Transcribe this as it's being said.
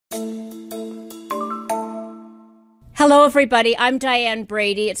Hello, everybody. I'm Diane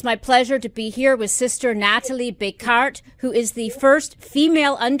Brady. It's my pleasure to be here with Sister Nathalie Bécart, who is the first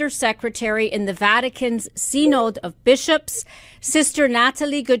female Undersecretary in the Vatican's Synod of Bishops. Sister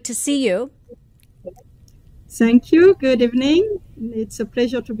Nathalie, good to see you. Thank you. Good evening. It's a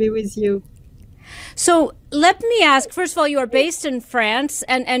pleasure to be with you. So let me ask, first of all, you are based in France,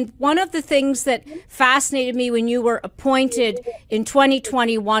 and one of the things that fascinated me when you were appointed in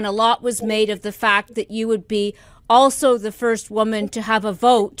 2021, a lot was made of the fact that you would be also the first woman to have a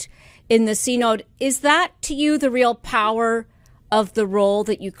vote in the Synod. Is that to you the real power of the role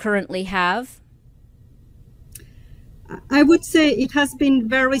that you currently have? I would say it has been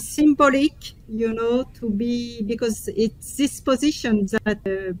very symbolic, to be, because it's this position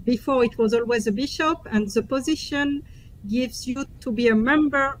that before it was always a bishop, and the position gives you to be a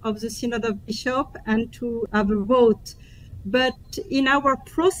member of the Synod of Bishops and to have a vote. But in our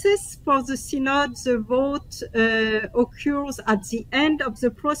process for the Synod, the vote occurs at the end of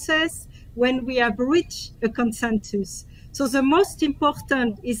the process when we have reached a consensus. So the most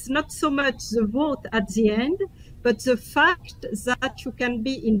important is not so much the vote at the end, but the fact that you can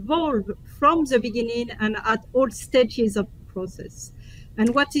be involved from the beginning and at all stages of the process.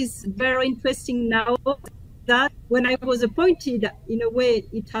 And what is very interesting now, that when I was appointed, in a way,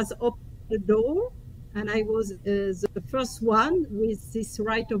 it has opened the door, and I was the first one with this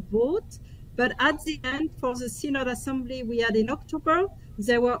right of vote. But at the end, for the Synod Assembly we had in October,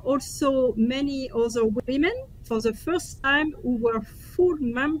 there were also many other women for the first time who were full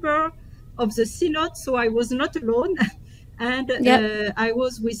member of the Synod. So I was not alone. And I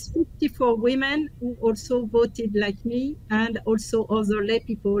was with 54 women who also voted like me, and also other lay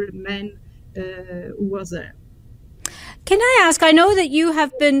people, men who were there. Can I ask, I know that you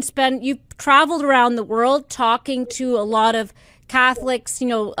have you've traveled around the world talking to a lot of Catholics,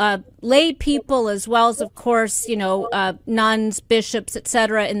 lay people, as well as, of course, nuns, bishops,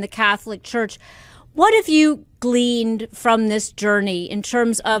 etc. in the Catholic Church. What have you gleaned from this journey in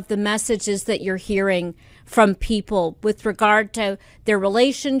terms of the messages that you're hearing from people with regard to their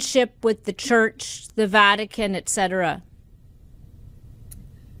relationship with the Church, the Vatican, etc.?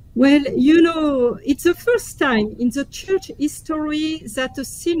 Well, it's the first time in the Church history that a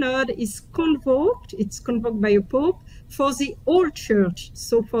synod is convoked. It's convoked by a pope for the whole Church,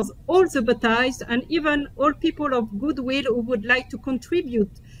 so for all the baptized and even all people of goodwill who would like to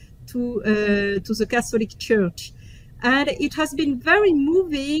contribute to the Catholic Church. And it has been very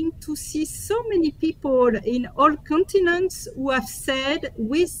moving to see so many people in all continents who have said,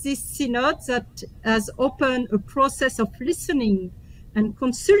 with this synod that has opened a process of listening and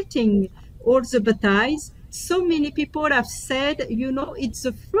consulting all the baptized, so many people have said, it's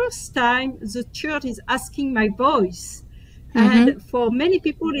the first time the Church is asking my voice. Mm-hmm. And for many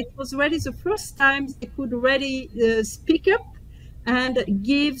people, it was really the first time they could really speak up and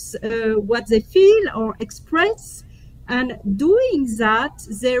give what they feel or express. And doing that,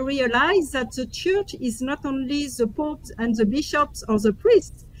 they realize that the Church is not only the popes and the bishops or the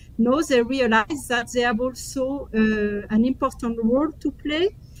priests. No, they realize that they have also an important role to play,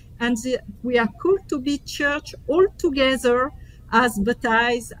 and we are called to be church all together as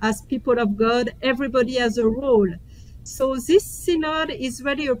baptized, as people of God. Everybody has a role. So this synod is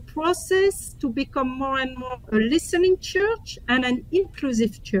really a process to become more and more a listening church and an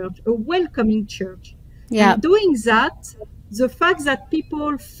inclusive church, a welcoming church. Yeah. And doing that, the fact that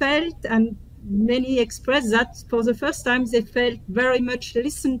people felt, and many expressed that for the first time they felt very much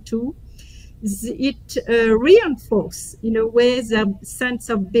listened to, it reinforced in a way their sense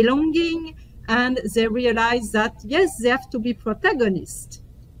of belonging, and they realize that yes, they have to be protagonists.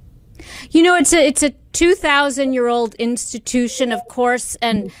 It's a 2,000-year-old institution, of course,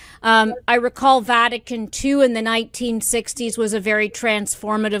 and I recall Vatican II in the 1960s was a very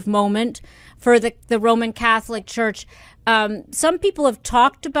transformative moment for the Roman Catholic Church. Some people have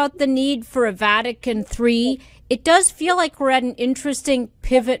talked about the need for a Vatican III. It does feel like we're at an interesting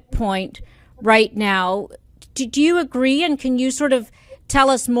pivot point right now. Do you agree? And can you sort of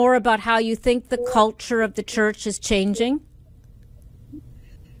tell us more about how you think the culture of the Church is changing?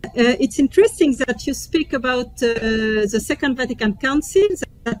 It's interesting that you speak about the Second Vatican Council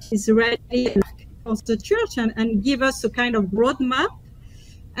that is ready for the Church and give us a kind of roadmap.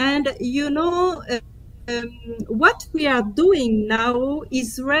 And, what we are doing now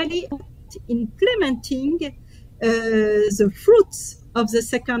is really implementing the fruits of the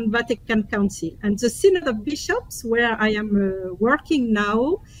Second Vatican Council. And the Synod of Bishops, where I am working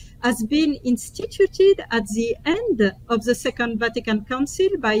now, has been instituted at the end of the Second Vatican Council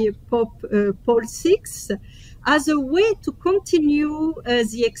by Pope Paul VI, as a way to continue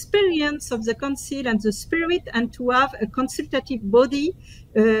the experience of the council and the spirit, and to have a consultative body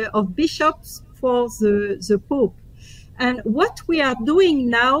of bishops for the Pope. And what we are doing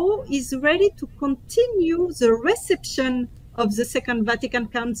now is ready to continue the reception of the Second Vatican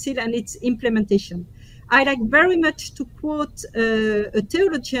Council and its implementation. I like very much to quote a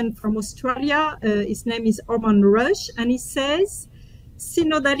theologian from Australia. His name is Orman Rush, and he says,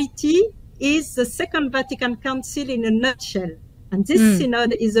 synodality is the Second Vatican Council in a nutshell. And this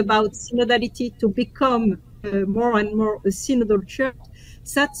synod is about synodality to become more and more a synodal church.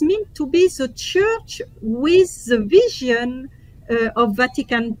 That means to be the church with the vision of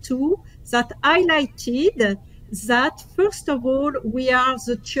Vatican II that highlighted that, first of all, we are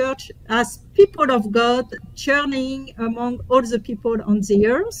the church as people of God, journeying among all the people on the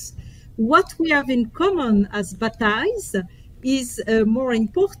earth. What we have in common as baptized is more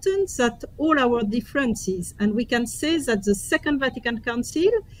important than all our differences. And we can say that the Second Vatican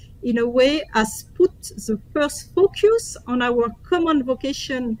Council, in a way, has put the first focus on our common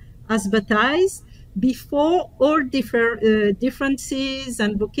vocation as baptized before all differences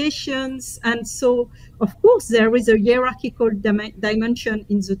and vocations. And so, of course, there is a hierarchical dimension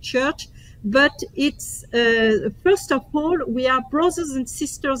in the church, but it's, first of all, we are brothers and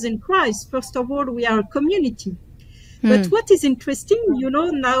sisters in Christ. First of all, we are a community. But what is interesting,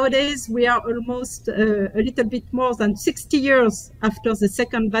 nowadays we are almost a little bit more than 60 years after the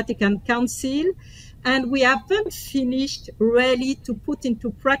Second Vatican Council, and we haven't finished really to put into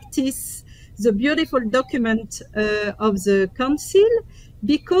practice the beautiful document of the Council,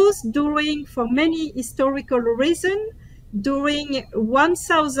 because for many historical reasons, during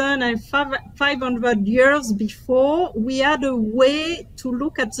 1,500 years before, we had a way to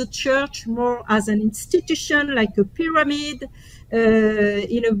look at the church more as an institution, like a pyramid,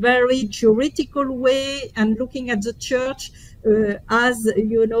 in a very juridical way, and looking at the church as,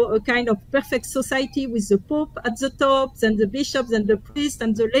 a kind of perfect society with the Pope at the top, and the bishops and the priests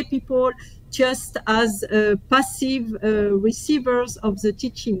and the lay people just as passive receivers of the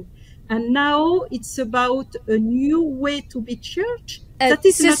teaching. And now it's about a new way to be church.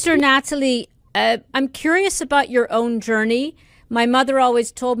 Sister Natalie, I'm curious about your own journey. My mother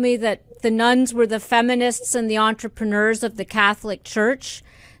always told me that the nuns were the feminists and the entrepreneurs of the Catholic Church.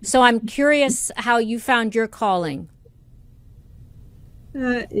 So I'm curious how you found your calling.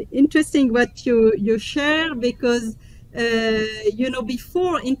 Interesting what you share, because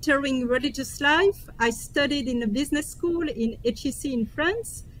before entering religious life, I studied in a business school in HEC in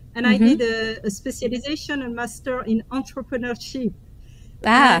France. And I did a specialization and master in entrepreneurship.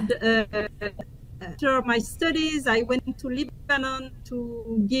 And after my studies, I went to Lebanon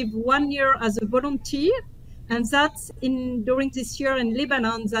to give 1 year as a volunteer. And that's during this year in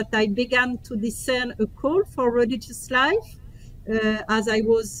Lebanon that I began to discern a call for religious life, as I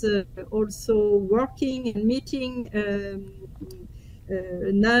was also working and meeting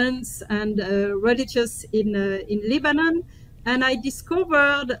nuns and religious in Lebanon. And I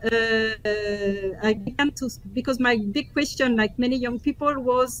discovered, I began to, because my big question, like many young people,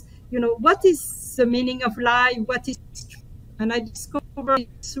 was, what is the meaning of life? What is truth? And I discovered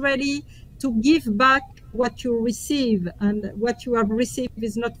it's really to give back what you receive, and what you have received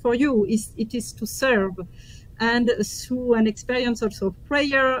is not for you, it is to serve. And through an experience also of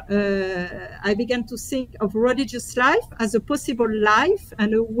prayer, I began to think of religious life as a possible life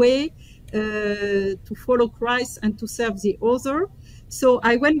and a way to follow Christ and to serve the other. So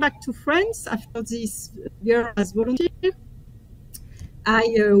I went back to France after this year as volunteer. I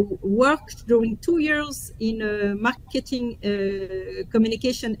worked during 2 years in a marketing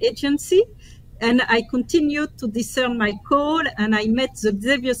communication agency, and I continued to discern my call, and I met the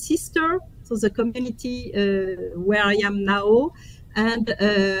Xavier Sister, so the community where I am now, and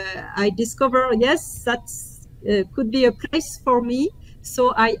I discovered, yes, that could be a place for me.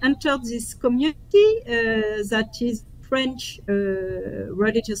 So I entered this community that is French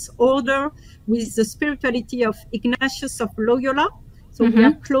religious order with the spirituality of Ignatius of Loyola. So we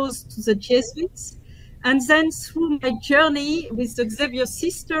are close to the Jesuits. And then through my journey with the Xavier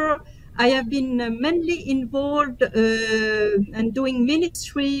Sister, I have been mainly involved and doing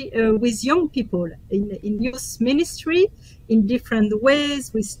ministry with young people in youth ministry in different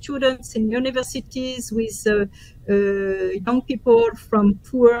ways, with students in universities, with young people from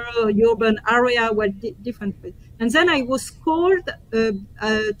poor urban area, different ways. And then I was called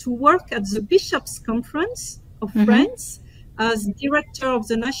to work at the Bishops' Conference of France as director of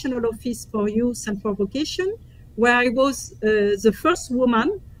the National Office for Youth and for Vocation, where I was the first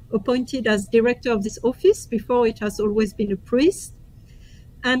woman appointed as director of this office. Before, it has always been a priest.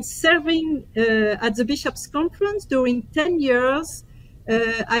 and serving at the Bishops' Conference during 10 years.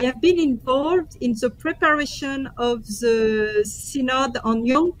 I have been involved in the preparation of the Synod on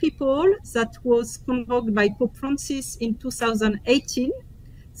Young People that was convoked by Pope Francis in 2018.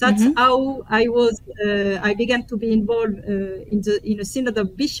 That's how I began to be involved in a Synod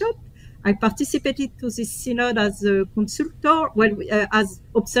of Bishops. I participated to this Synod as a consultor, as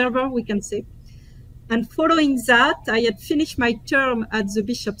observer, we can say. And following that, I had finished my term at the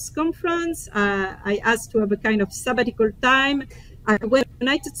Bishops' Conference. I asked to have a kind of sabbatical time. I went to the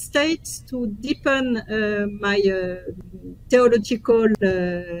United States to deepen my theological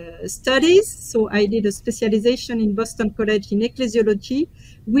studies. So I did a specialization in Boston College in ecclesiology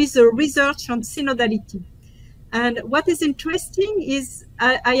with a research on synodality. And what is interesting is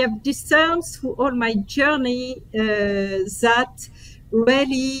I have discerned through all my journey that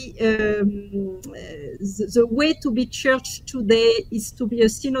really the way to be church today is to be a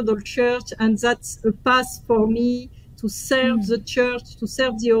synodal church, and that's a path for me to serve the church, to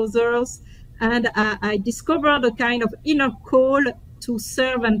serve the others. And I discovered a kind of inner call to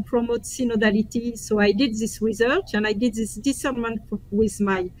serve and promote synodality. So I did this research and I did this discernment with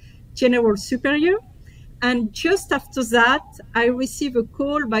my general superior. And just after that, I received a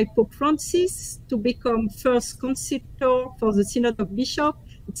call by Pope Francis to become first consultor for the Synod of Bishops.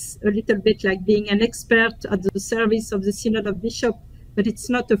 It's a little bit like being an expert at the service of the Synod of Bishops, but it's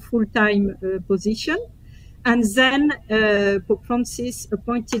not a full-time position. And then Pope Francis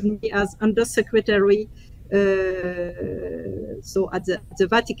appointed me as Undersecretary, so at the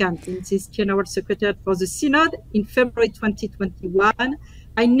Vatican, in this General Secretariat for the Synod in February 2021.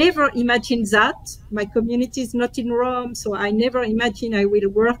 I never imagined that. My community is not in Rome, so I never imagined I will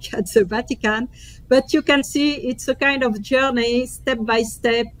work at the Vatican. But you can see it's a kind of journey, step by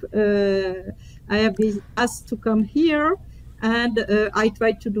step. I have been asked to come here, and I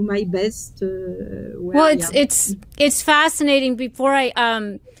try to do my best. Well, it's fascinating. Before I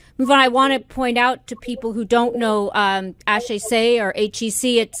move on, I want to point out to people who don't know HEC or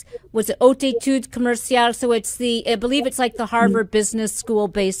HEC. Was it Haute Études Commerciales? So it's I believe it's like the Harvard Business School,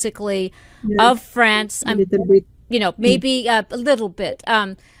 basically, of France. A little bit. Maybe a little bit.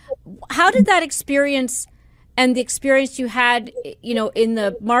 How did that experience and the experience you had, in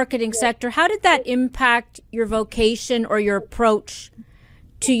the marketing sector, how did that impact your vocation or your approach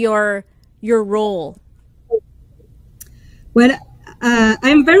to your role? Well,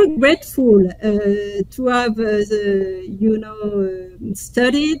 I'm very grateful to have,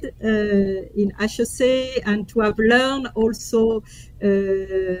 studied in HEC and to have learned also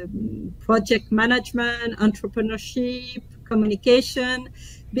project management, entrepreneurship, communication,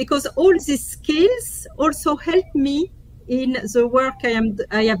 because all these skills also help me in the work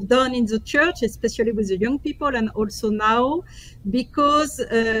I have done in the church, especially with the young people, and also now, because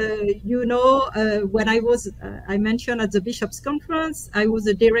when I mentioned at the Bishops' Conference, I was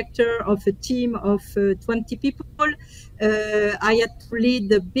a director of a team of 20 people. I had to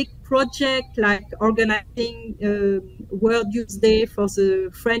lead a big project like organizing World Youth Day for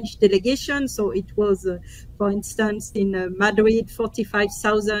the French delegation. So it was, for instance, in Madrid,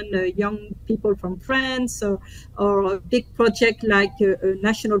 45,000 young people from France, or a big project like a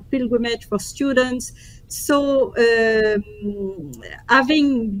national pilgrimage for students. So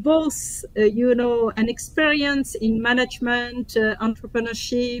having both, an experience in management,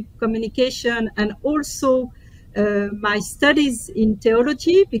 entrepreneurship, communication, and also my studies in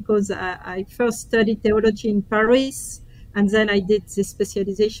theology, because I first studied theology in Paris, and then I did this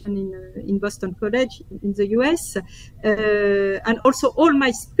specialization in Boston College in the US, and also all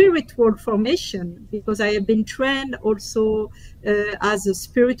my spiritual formation, because I have been trained also as a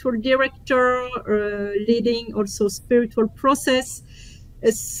spiritual director, leading also spiritual process.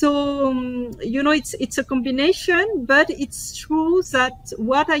 So, it's a combination, but it's true that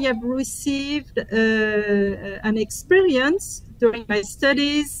what I have received an experience during my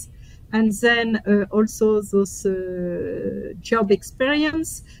studies, and then also those job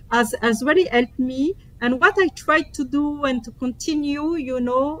experience has really helped me. And what I try to do and to continue,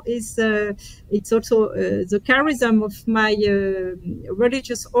 is it's also the charism of my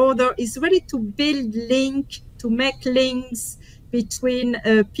religious order is really to build to make links between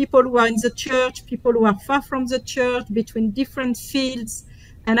people who are in the church, people who are far from the church, between different fields.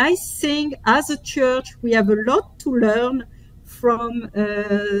 And I think as a church, we have a lot to learn from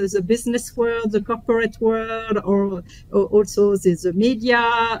the business world, the corporate world, or also the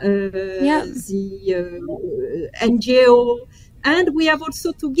media, the NGO. And we have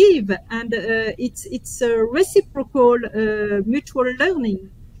also to give. And it's a reciprocal mutual learning.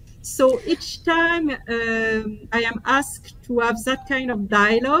 So each time I am asked to have that kind of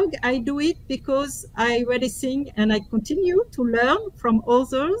dialogue, I do it because I really think and I continue to learn from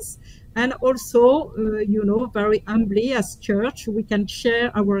others. And also, very humbly as church, we can share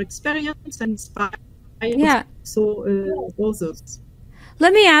our experience and inspire Yeah. others.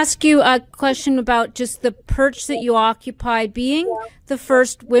 Let me ask you a question about just the perch that you occupy, being the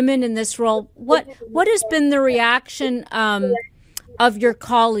first women in this role. What has been the reaction of your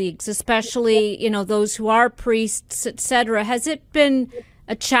colleagues, especially those who are priests, etc.? Has it been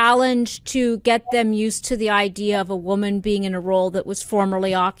a challenge to get them used to the idea of a woman being in a role that was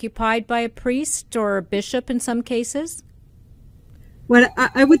formerly occupied by a priest or a bishop in some cases? Well,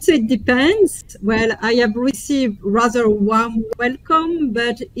 I would say it depends. Well, I have received rather warm welcome,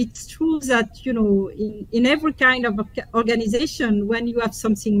 but it's true that, in every kind of organization, when you have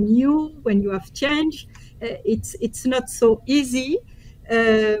something new, when you have change, it's not so easy.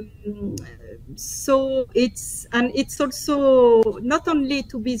 So it's also not only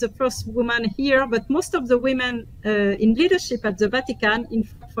to be the first woman here, but most of the women in leadership at the Vatican, in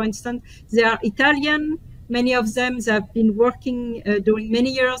fact, for instance, they are Italian. Many of them have been working during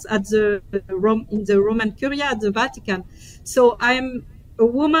many years at in the Roman Curia at the Vatican. So I'm a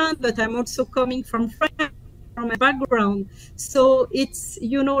woman, but I'm also coming from France, from a background. So it's,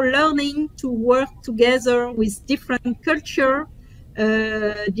 learning to work together with different culture,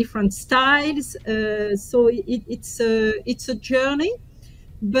 different styles. So it's a journey.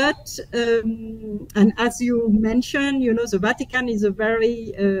 But and as you mentioned, the Vatican is a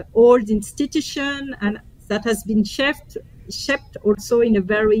very old institution, and that has been shaped also in a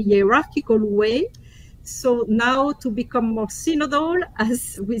very hierarchical way. So now to become more synodal,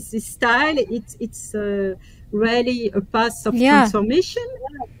 as with this style, it's really a path of transformation.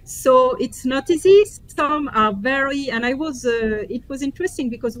 So it's not easy. Some are and it was interesting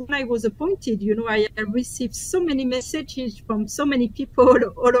because when I was appointed, I received so many messages from so many people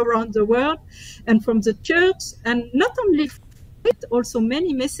all around the world and from the church, and not only it, also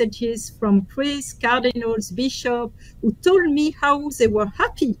many messages from priests, cardinals, bishops, who told me how they were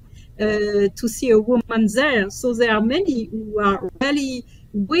happy to see a woman there. So there are many who are really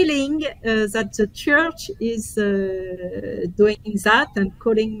willing that the church is doing that and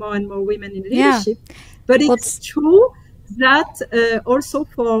calling more and more women in leadership. Yeah. But it's true that also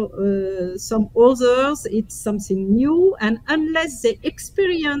for some others, it's something new. And unless they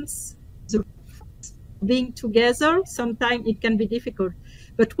experience the being together, sometimes it can be difficult.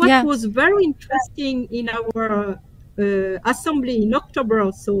 But what was very interesting in our assembly in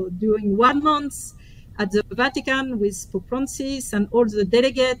October, so during 1 month at the Vatican with Pope Francis and all the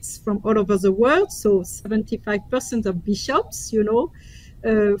delegates from all over the world, so 75% of bishops,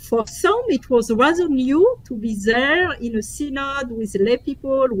 for some it was rather new to be there in a synod with lay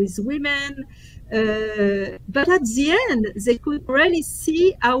people, with women, but at the end they could really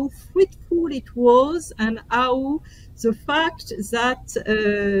see how fruitful it was, and how the fact that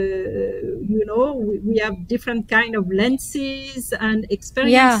we have different kind of lenses and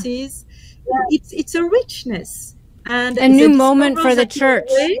experiences, it's a richness and a new moment for the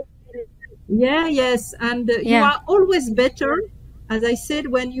church. Yes, and you are always better, as I said,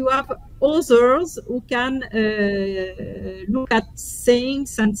 when you have others who can look at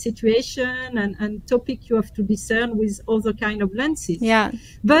things and situation and topic you have to discern with other kind of lenses.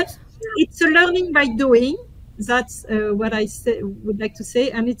 But it's a learning by doing. That's what I would like to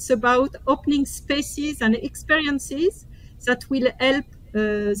say, and it's about opening spaces and experiences that will help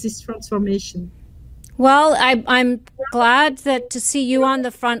this transformation. Well, I'm glad to see you on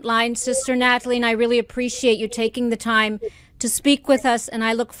the front line, Sister Natalie, and I really appreciate you taking the time to speak with us, and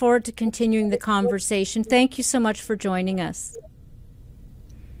I look forward to continuing the conversation. Thank you so much for joining us.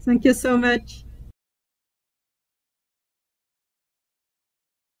 Thank you so much.